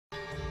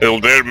Hello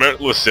there,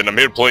 listen, I'm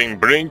here playing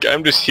Brink.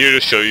 I'm just here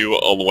to show you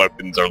what all the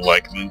weapons are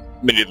like, and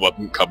many of the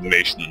weapon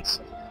combinations.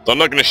 So I'm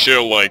not gonna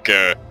show, like,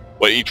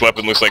 what each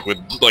weapon looks like with,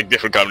 like,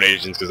 different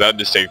combinations, because that'd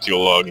just take too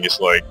long, just,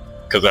 like,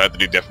 because I had to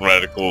do different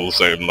radicals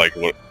and, like,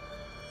 what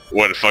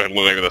it fucking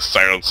looked like with a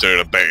silencer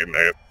and a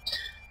bayonet.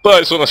 But I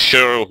just want to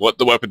show what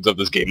the weapons of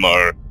this game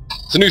are.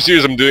 It's a new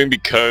series I'm doing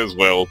because,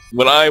 well,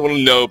 when I want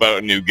to know about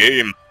a new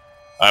game,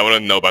 I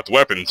want to know about the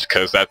weapons,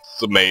 because that's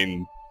the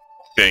main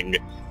thing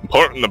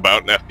important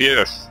about an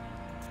FPS.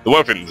 The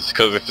weapons,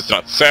 because if it's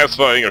not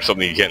satisfying or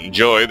something you can't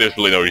enjoy, there's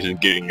really no reason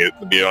getting it,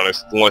 to be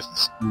honest, unless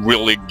it's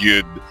really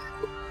good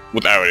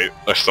without it,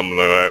 or something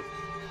like that.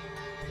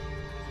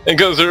 And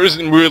because there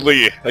isn't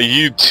really a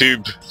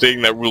YouTube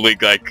thing that really,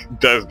 like,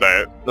 does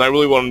that, and I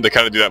really wanted to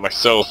kind of do that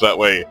myself, that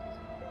way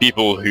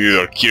people who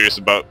are curious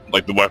about,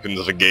 like, the weapons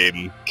of a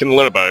game can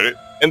learn about it,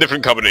 and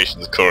different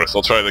combinations, of course.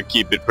 I'll try to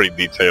keep it pretty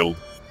detailed.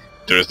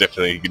 There's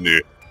definitely you can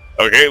do.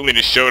 Okay, let me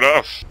just show it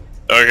off.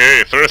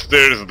 Okay, first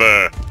there's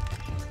the...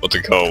 what's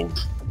it called?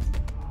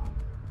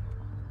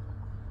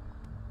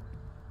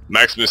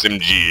 Maximus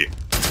MG.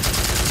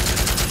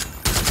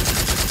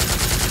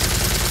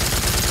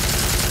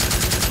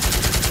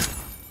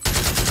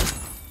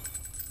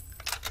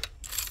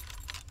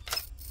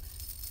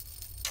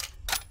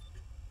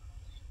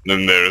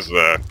 Then there's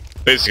the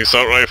basic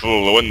assault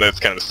rifle, the one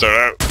that's kind of start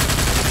out.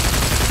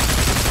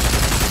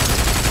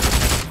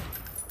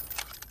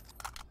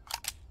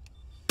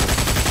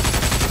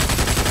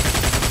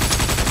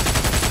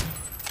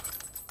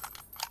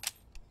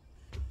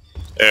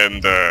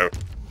 And,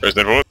 there's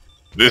another one.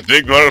 This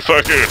big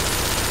motherfucker!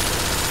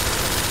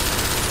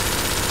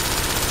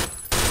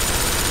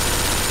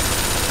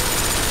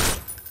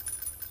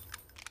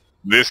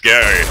 This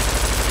guy.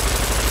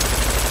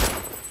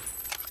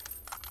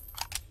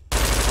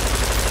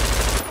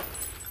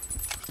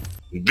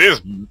 This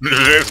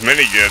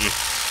minigun.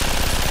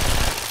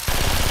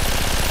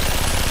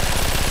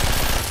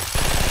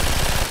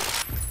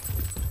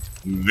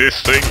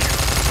 This thing.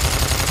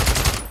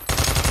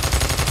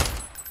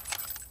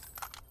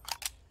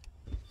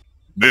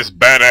 This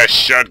badass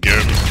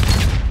shotgun.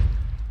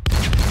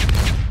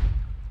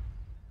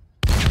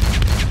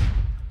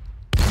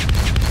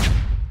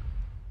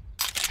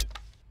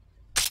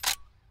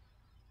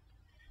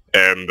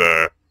 And,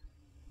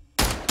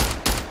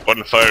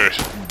 button fire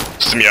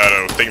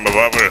semi-auto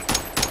thingamabobber.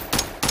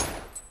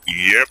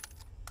 Yep.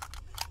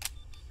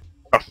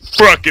 A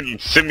fucking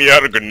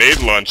semi-auto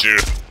grenade launcher.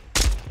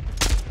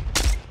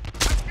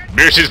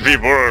 Bitches be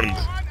burned.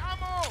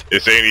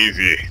 This ain't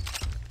easy.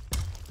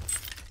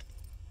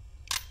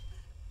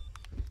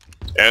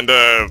 And,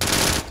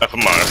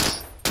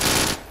 FMRs.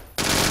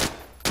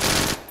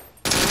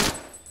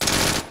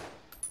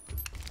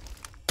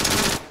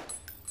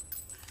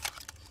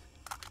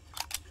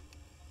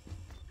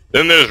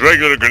 Then there's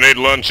regular grenade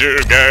launcher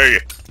guy.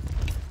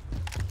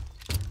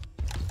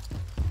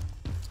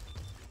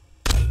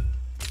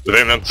 With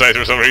aim outside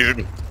for some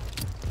reason.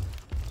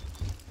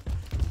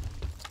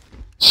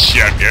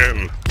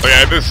 Shotgun. Oh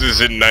yeah, this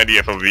is in 90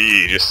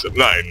 FOV, just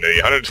not in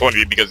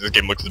 120 because this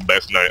game looks the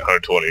best in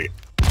 120.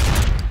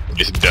 It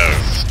just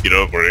does. Get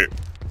over it.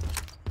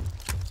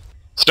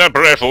 Sniper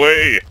rifle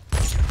A!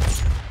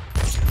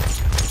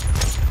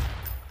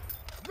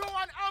 Low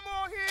on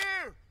ammo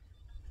here!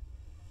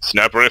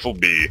 Sniper rifle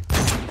B.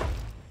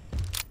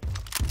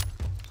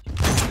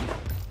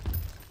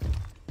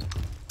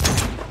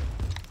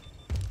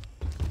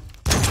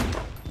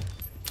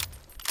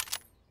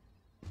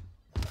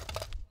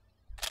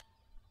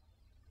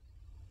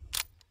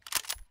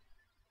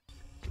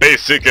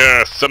 Basic,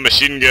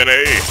 submachine gun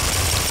A.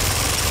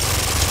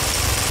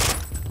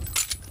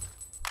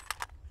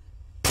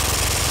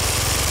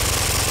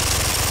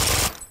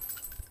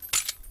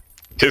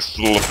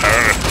 Pistol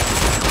power.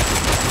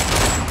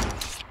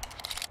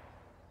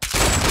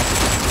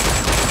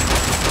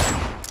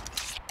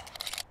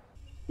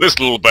 This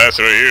little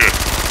bastard right here.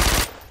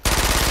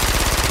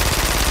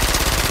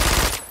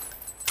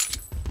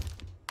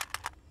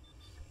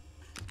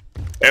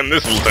 And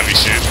this little tiny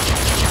shit.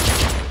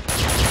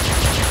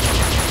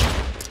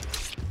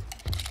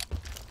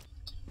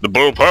 The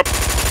bullpup.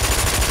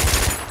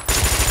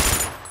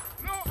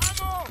 No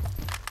ammo!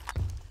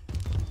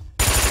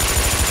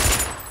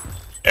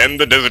 And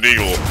the Desert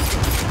Eagle.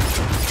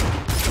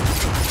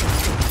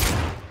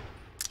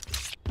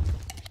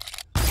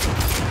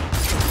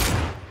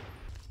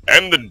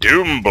 And the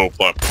Doom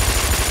bullpup.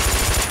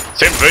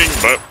 Same thing,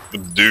 but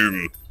with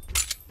Doom.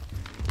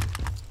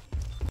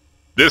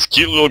 This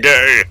cute little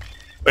guy.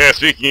 Oh yeah,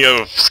 speaking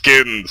of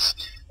skins,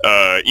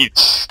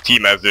 each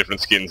team has different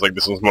skins. Like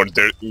this one's more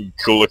dirty,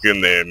 cool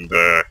looking, and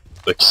the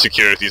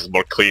security's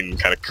more clean,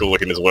 kind of cool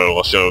looking as well.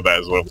 I'll show that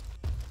as well.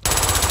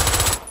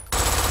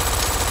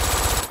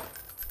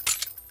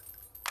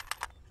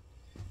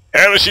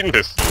 And machine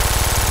pistol.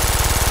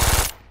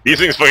 These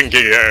things fucking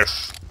kick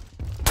ass.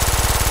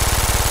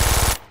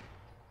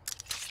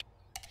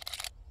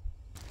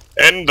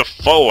 And the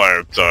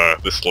Fallout,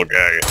 this little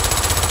guy.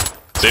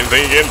 Same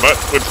thing again, but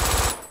with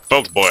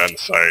both boy on the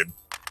side.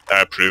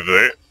 I approve of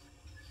it.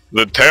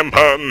 The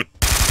tampon.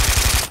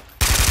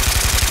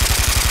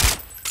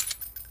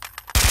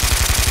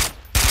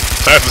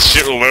 Fast as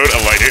shit reload,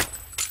 I like it.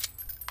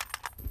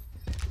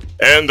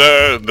 And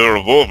the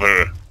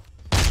revolver.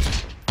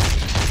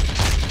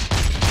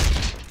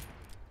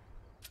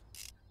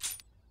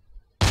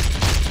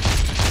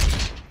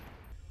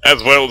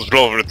 As well as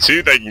revolver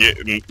 2 that you can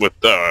get in with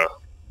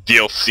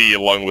DLC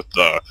along with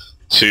the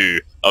 2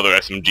 other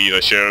SMGs I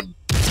showed.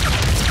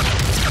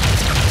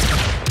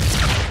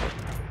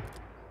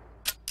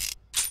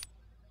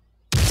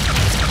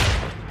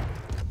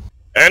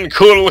 And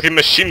cool looking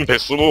machine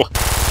pistol.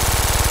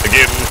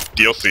 Again,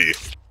 DLC.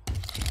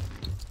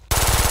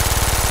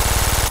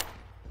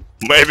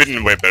 Maybe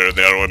even way better than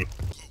the other one.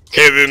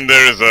 Okay, then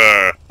there's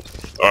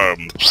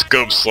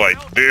scopes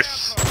like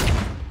this.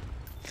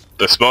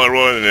 The smaller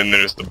one, and then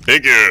there's the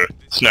bigger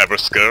sniper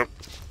scope.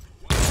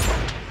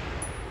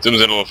 Zooms in a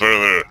little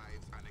further.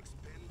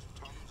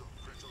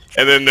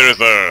 And then there's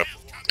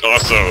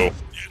also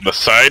the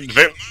side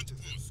vent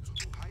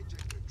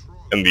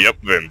and the up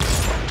vent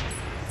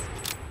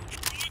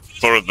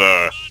for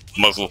the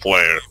muzzle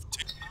flare.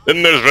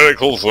 Then there's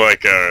verticals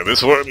like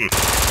this one,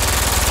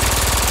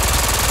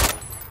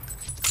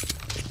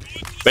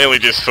 mainly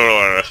just for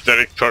our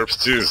aesthetic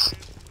purposes.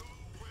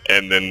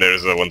 And then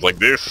there's ones like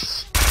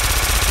this.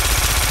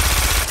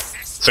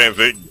 Same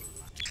thing.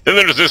 Then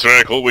there's this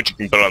reticle, which you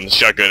can put on the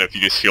shotgun if you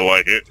just feel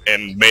like it,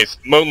 and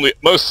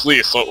mostly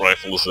assault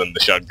rifles and the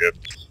shotgun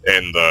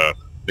and the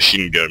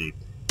machine gun.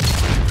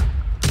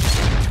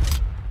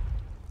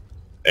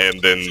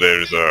 And then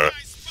there's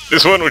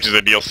this one, which is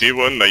a DLC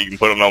one that you can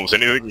put on almost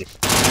anything.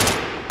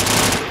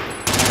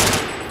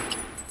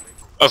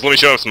 Also, let me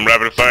show off some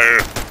rapid fire.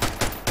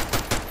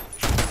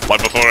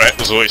 Like before, it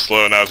was really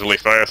slow, now it's really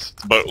fast,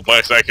 but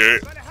less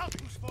accurate.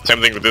 Same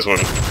thing with this one.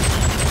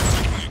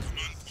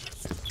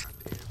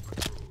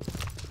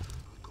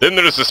 Then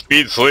there's the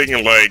speed sling,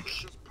 and like,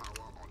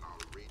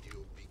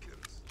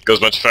 goes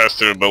much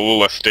faster, but a little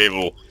less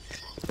stable.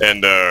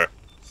 And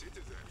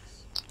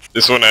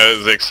this one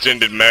has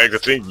extended mags, I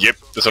think. Yep,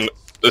 this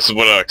is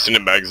what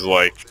extended mags is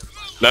like.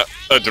 Not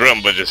a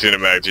drum, but just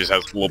extended mags just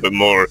has a little bit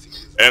more.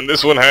 And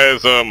this one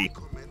has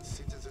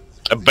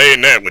a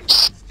bayonet,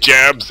 which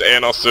jabs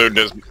and also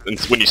does,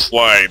 when you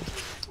slide,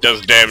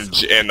 does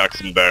damage and knocks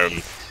them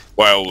down.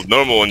 While the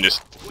normal one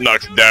just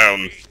knocks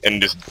down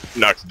and just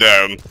knocks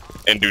down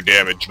and do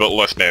damage, but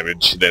less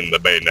damage than the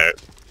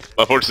bayonet.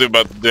 Unfortunately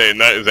about the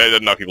bayonet is that it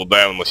doesn't knock people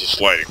down unless you're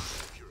sliding.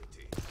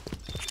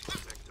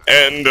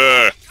 And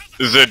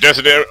this is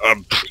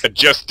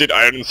adjusted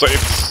iron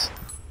sights,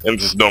 and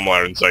this is normal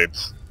iron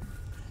sights.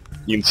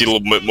 You can see a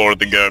little bit more of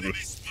the gun,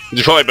 which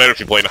is probably better if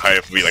you're playing high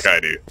FV like I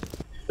do.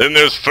 Then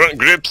there's front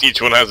grips,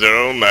 each one has their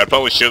own. I'd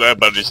probably show that,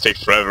 but it just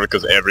takes forever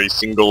because every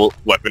single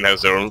weapon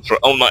has their own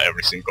not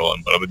every single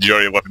one, but a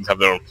majority of weapons have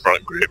their own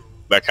front grip.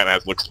 That kind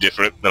of looks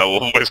different than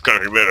a voice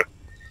cracking better.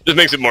 Just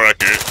makes it more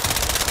accurate.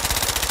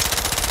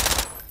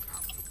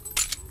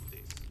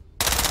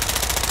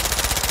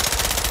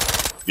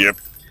 Yep.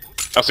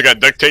 I also got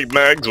duct tape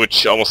mags,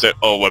 which almost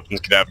all weapons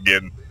can have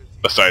again,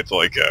 besides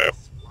like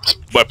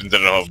weapons that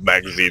don't have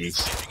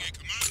magazines.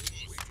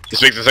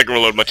 This makes the second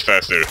reload much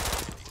faster.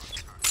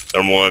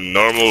 Normal one,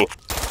 normal,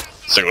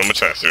 second one much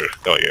faster.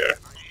 Oh yeah.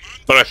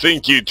 But I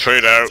think you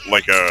trade out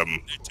like I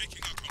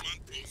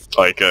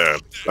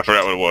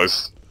forgot what it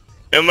was.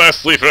 And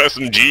lastly, for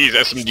SMGs,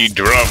 SMG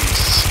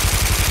drums.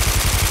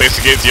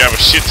 Basically, you have a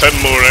shit ton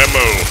more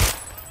ammo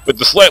with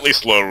the slightly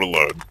slower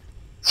reload.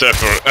 Except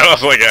for, I don't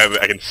feel like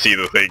I can see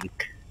the thing.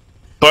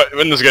 But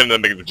when this gun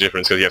doesn't make a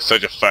difference because you have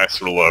such a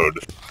fast reload.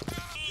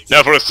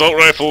 Now for assault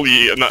rifle,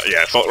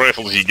 assault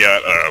rifles, you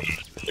got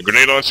a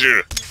grenade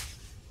launcher.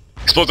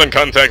 Explodes on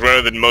contact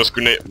rather than most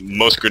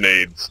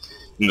grenades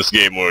in this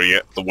game where you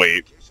have to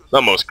wait.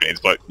 Not most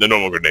grenades, but the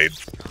normal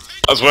grenades.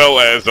 As well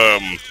as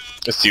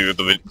let's see what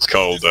it's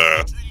called.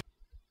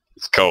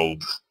 It's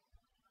called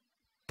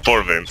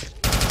Forvent.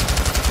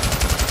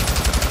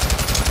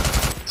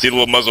 See the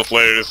little muzzle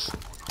flares.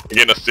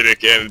 Again,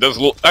 acidic, and it does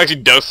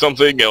actually does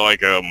something.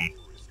 Like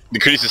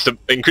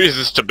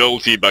increases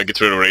stability, but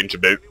gets rid of range a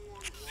bit.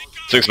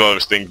 Think some other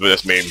things, but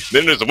that's main.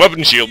 Then there's the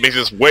weapon shield, makes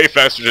this way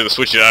faster to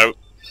switch it out,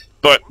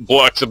 but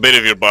blocks a bit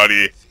of your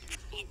body.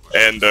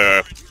 And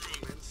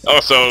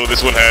also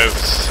this one has,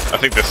 I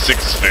think, the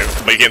 6th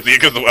fifth, but you can't see it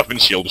because the weapon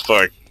shield is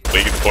fucked. But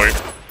you get the point.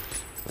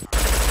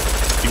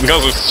 You can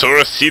also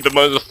sort of see the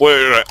muzzle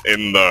flare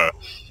in the,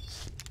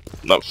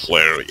 not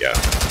flare, yeah,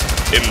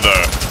 in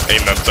the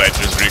aim outside,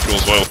 which is pretty cool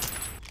as well.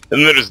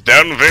 And then there's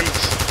down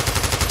vents.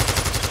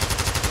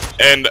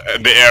 And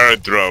the arrow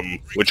drum,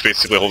 which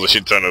basically holds a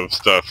shit ton of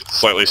stuff,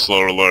 slightly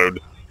slower load.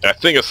 I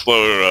think a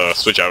slower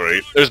switch out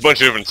rate. There's a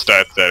bunch of different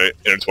stats that it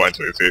intertwines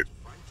with it.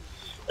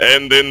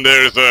 And then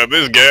there's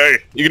this guy.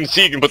 You can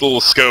see you can put the little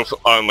scope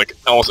on like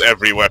almost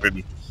every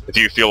weapon if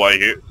you feel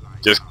like it.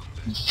 Just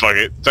fuck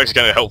it. It's actually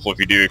kind of helpful if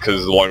you do it because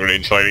of the long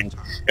range fighting.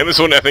 And this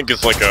one I think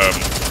is like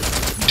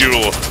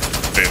dual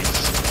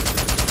vents.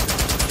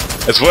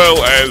 As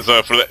well as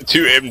for the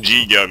 2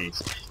 MG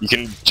guns, you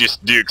can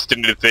just do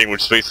extended thing,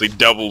 which basically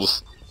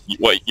doubles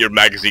what your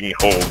magazine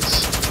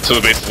holds. So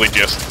basically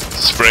just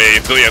spray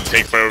until you have to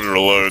take forever to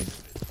reload.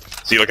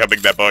 See, look how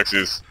big that box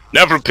is.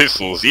 Now for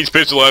pistols. Each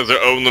pistol has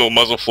their own little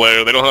muzzle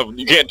flare. They don't have.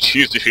 You can't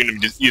choose between them.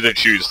 Just either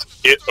choose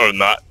it or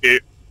not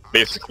it.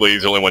 Basically,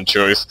 there's only one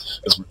choice.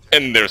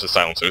 And there's a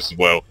silencer as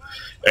well.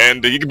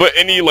 And you can put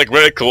any like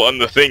reticle on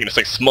the thing, and it's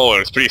like smaller.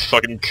 It's pretty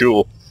fucking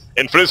cool.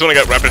 And for this one, I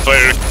got rapid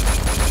fire.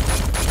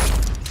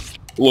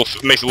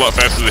 Makes it a lot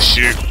faster to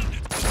shoot.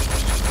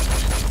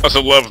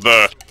 Also love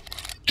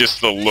just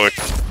the look.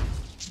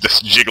 This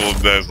jiggle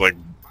does, like,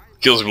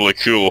 feels really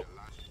cool.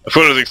 I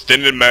put it as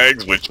extended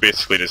mags, which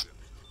basically just,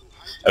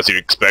 as you'd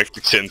expect,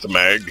 extends the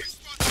mag.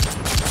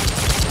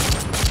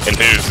 And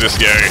here's this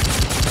guy.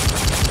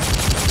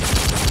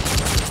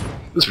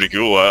 This is pretty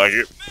cool, I like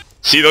it.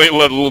 See the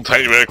little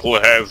tiny reticle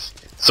it has?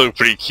 So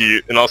pretty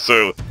cute. And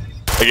also,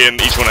 again,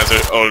 each one has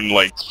their own,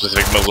 like,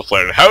 specific muzzle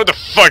flare. How the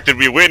fuck did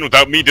we win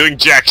without me doing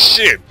jack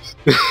shit?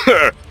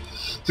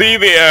 See,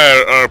 they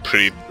are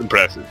pretty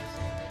impressive.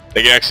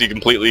 They can actually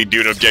completely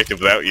do an objective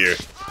without you.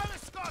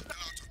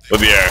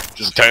 But yeah,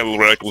 just a tiny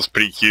little reticle is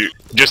pretty cute.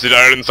 Just the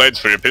iron sights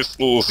for your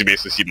pistols, you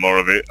basically see more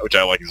of it, which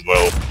I like as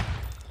well.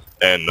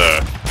 And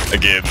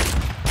again,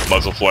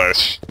 muzzle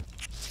flash.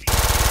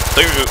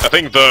 I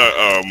think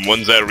the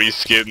ones that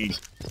reskinned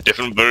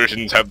different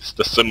versions have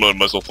the similar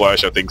muzzle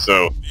flash, I think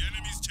so.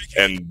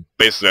 And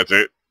basically that's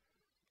it.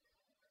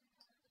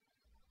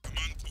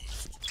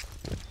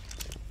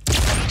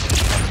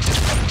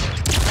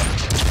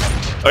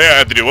 Oh yeah, I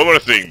had to do one more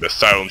thing, the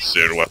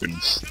silencer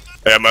weapons.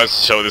 Yeah, I might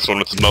show this one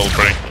with the metal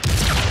Brink.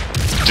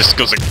 Just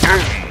goes like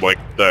boom, like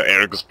the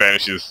air goes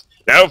vanishes.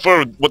 Now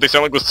for what they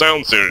sound like with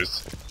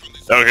silencers.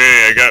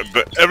 Okay, I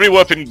got every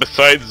weapon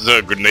besides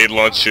the grenade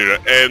launcher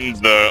and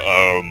the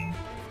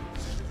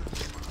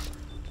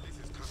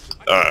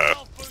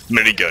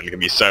minigun can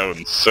be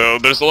silenced. So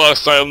there's a lot of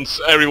silence.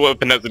 Every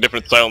weapon has a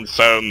different silence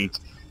sound.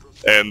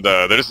 And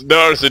there's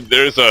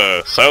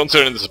a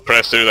silencer and a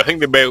suppressor. I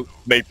think they may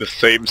make the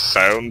same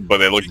sound, but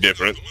they look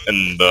different.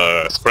 And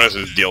the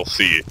suppressor is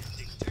DLC.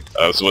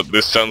 So what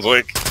this sounds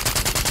like.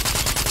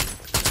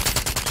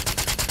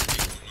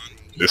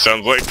 This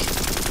sounds like.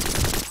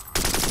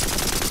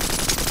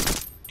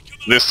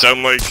 This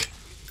sound like.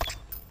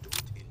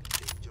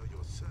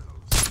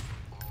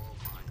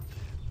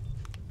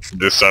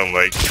 This sound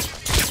like.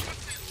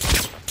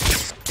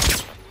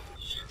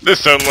 This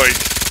sound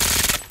like.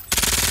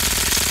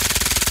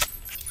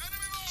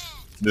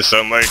 This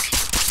sound like.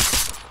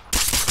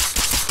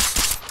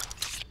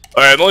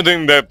 Alright, the only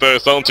thing that the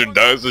silencer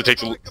does is it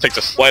takes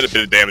a slight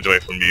bit of damage away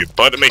from you,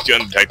 but it makes you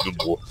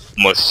undetectable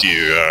unless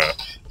you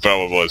forgot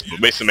what it was. But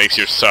basically makes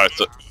your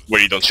shots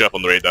where you don't show up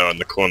on the radar on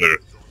the corner.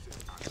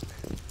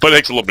 But it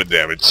takes a little bit of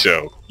damage,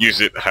 so use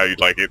it how you'd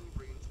like it.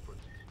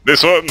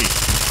 This one.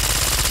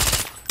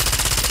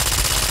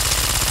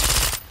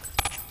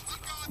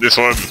 This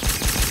one.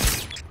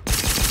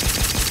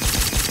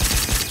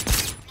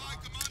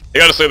 I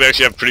gotta say they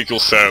actually have pretty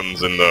cool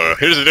sounds, and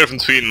here's the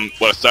difference between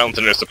what a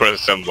silencer and a suppressor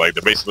sounds like.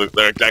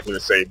 They're exactly the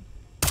same.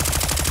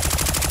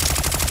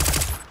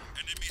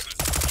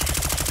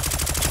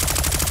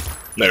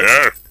 There we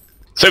are.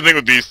 Same thing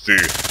with these two.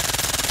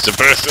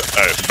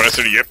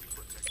 Suppressor, yep.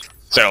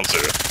 Silencer.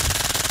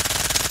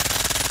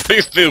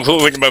 Biggest cool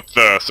thing about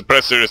the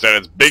suppressor is that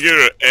it's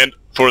bigger, and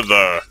for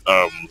the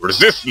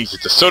resistance,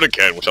 it's a soda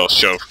can, which I'll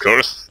show, of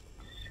course.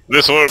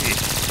 This one.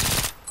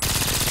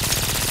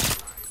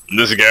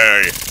 This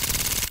guy.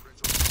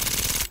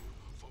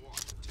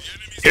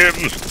 Him.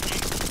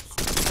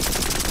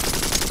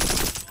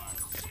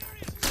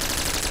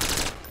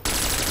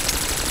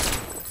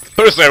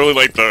 Personally, I really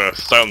like the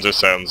silencer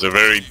sounds. They're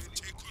very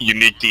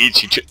unique to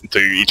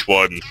each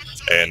one,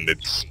 and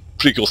it's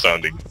pretty cool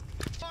sounding.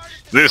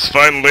 This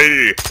fine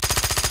lady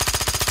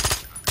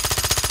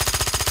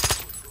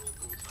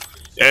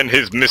and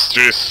his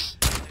mistress.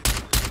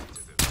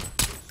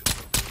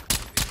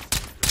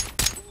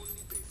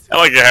 I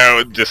like how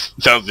it just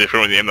sounds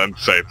different when you aim on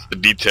sights. The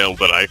detail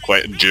that I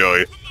quite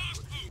enjoy.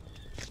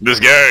 This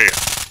guy,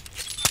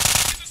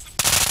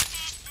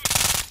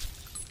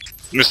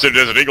 Mr.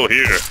 Desert Eagle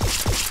here,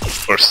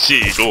 or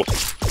Sea Eagle,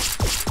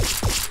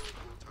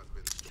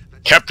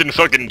 Captain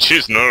fucking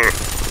Chisner,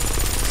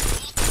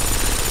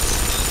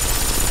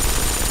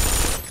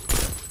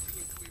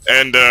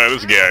 and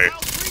this guy,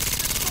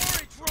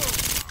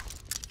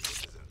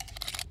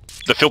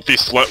 the filthy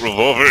slut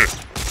revolver.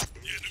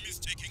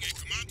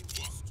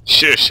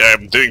 Shush,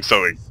 I'm doing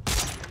something.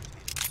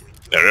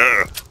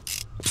 There.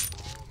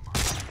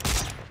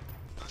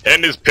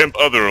 And his pimp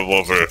other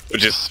revolver,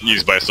 which is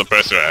used by a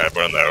suppressor I have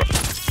around there.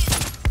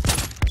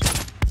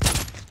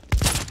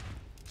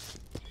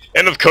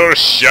 And of course,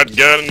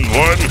 shotgun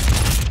 1.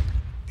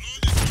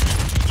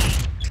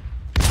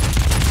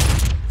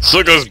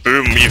 So goes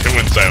boom, even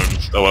when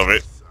sounds. I love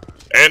it.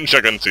 And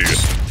shotgun 2.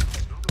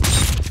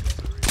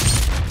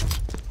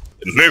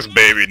 And this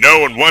baby, no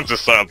one wants to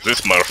silence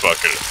this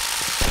motherfucker.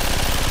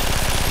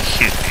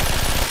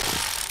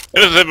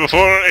 As I said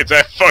before, it's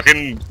a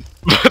fucking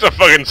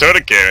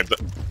soda can.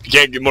 You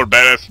can't get more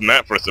badass than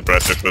that for a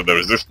suppressor for the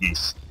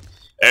resistance.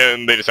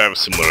 and they just have a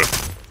similar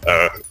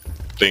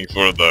thing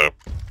for the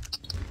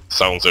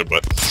silencer,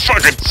 but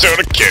fucking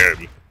soda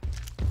can.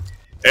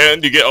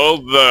 And you get all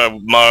the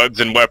mods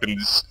and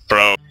weapons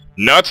from,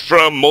 not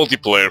from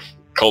multiplayer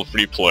called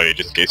free play,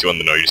 just in case you want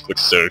to know. You just click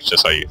search,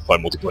 that's how you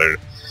find multiplayer.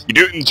 You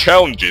do it in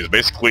challenges,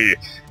 basically.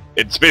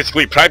 It's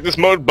basically practice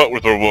mode, but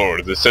with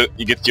rewards.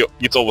 You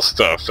get all the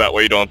stuff, that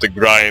way you don't have to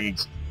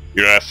grind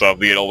your ass off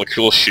to get all the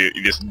cool shit.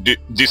 You just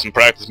do some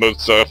practice mode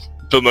stuff,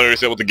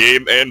 familiarize yourself with the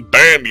game, and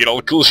BAM! You get all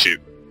the cool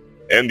shit.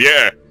 And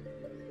yeah,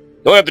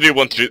 you only have to do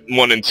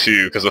 1 and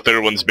 2, because the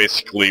third one's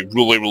basically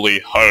really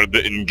hard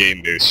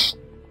in-game-ish.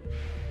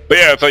 But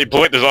yeah, that's how you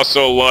play it. There's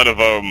also a lot of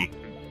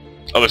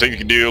other things you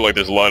can do, like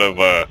there's a lot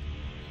of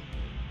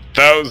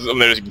thousands, and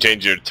there's you can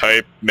change your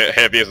type.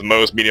 Heavy has the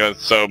most, medium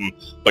has some,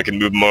 but can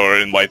move more,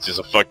 and light's just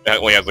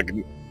only has like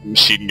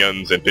machine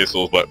guns and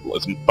pistols, but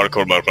it's a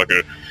parkour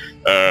motherfucker.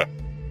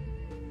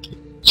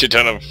 Shit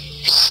ton of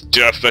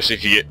stuff, especially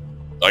if you get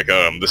like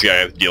this guy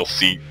has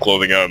DLC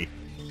clothing on.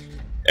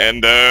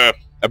 And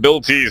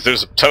abilities,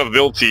 there's a ton of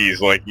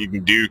abilities, like you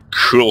can do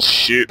cool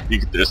shit.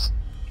 There's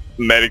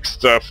medic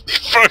stuff,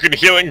 fucking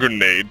healing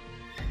grenade.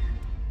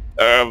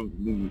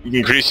 You can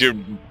increase your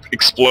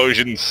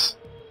explosions,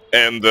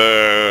 and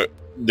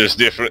there's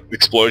different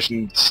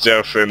explosion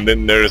stuff, and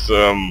then there's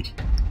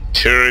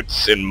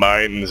turrets and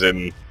mines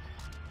and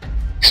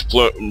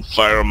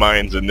fire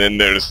mines, and then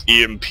there's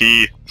EMP,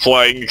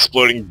 flying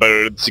exploding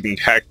birds. You can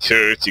hack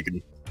turrets, you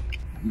can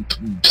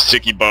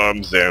sticky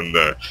bombs and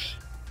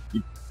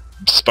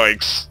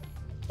spikes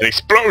and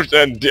explosion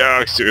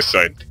and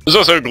suicide. There's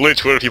also a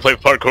glitch where if you play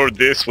parkour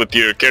this with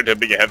your character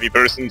being a heavy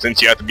person,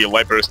 since you have to be a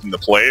light person to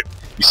play it,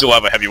 you still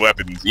have a heavy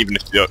weapons even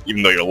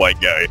though you're a light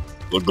guy.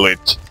 Little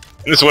glitch.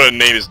 And this is what a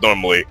nade is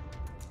normally.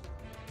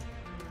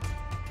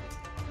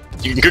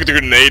 You can cook the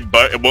grenade,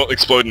 but it won't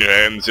explode in your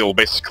hands. It'll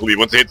basically,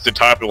 once it hits the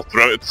top, it'll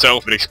throw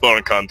itself and explode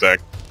on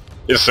contact.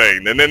 Just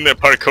saying. And then the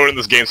parkour in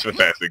this game's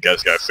fantastic,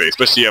 guys, gotta say.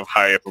 Especially if you have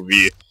high FOV.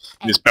 You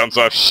just bounce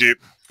off shit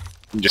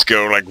and just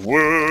go like,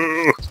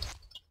 whoa!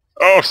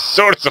 Oh,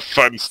 sorts of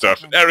fun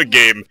stuff. Every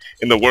game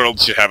in the world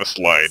should have a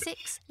slide.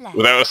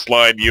 Without a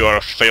slide, you are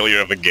a failure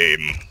of a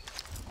game.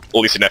 At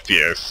least in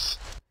FPS.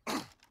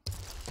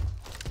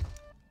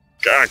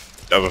 God,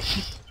 that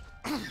was...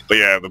 But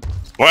yeah,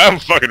 well, I'm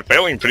fucking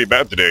failing pretty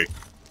bad today.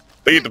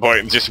 But you get the point,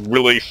 it just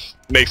really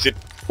makes it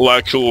a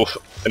lot cool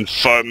and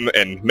fun,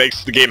 and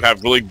makes the game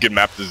have really good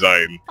map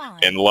design,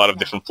 and a lot of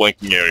different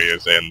flanking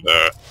areas, and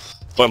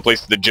fun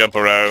places to jump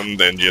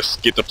around, and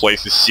just get to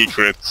places,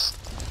 secrets.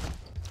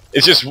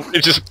 It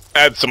just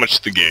adds so much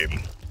to the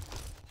game.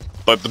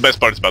 But the best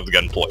part is about the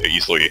gunplay,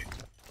 easily.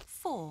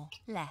 4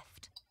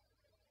 left.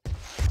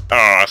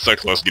 Ah, so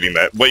close getting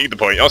that. But you get the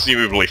point, also you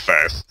move really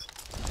fast.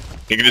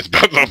 You can just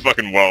bounce off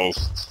fucking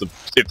walls.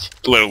 It's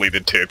literally the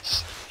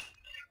tits.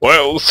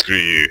 Well, screw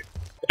you.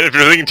 And if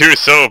you're thinking to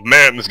yourself,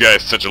 man, this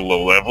guy's such a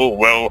low level,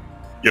 well,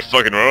 you're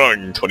fucking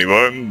wrong.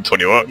 21,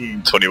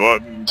 21,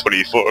 21,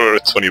 24,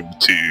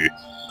 22.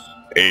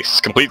 A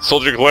complete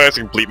soldier class,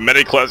 a complete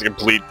medic class, a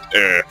complete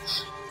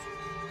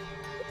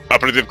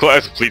operative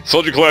class, a complete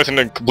soldier class, and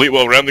a complete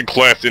well-rounded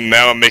class, and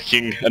now I'm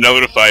making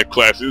another 5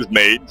 classes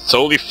made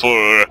solely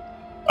for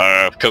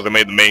because I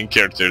made the main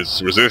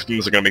characters.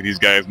 Resistance are gonna make these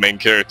guys main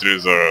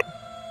characters,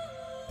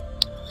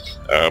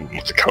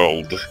 what's it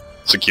called?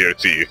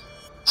 Security.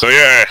 So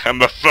yeah, I'm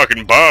the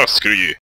fucking boss, screw you.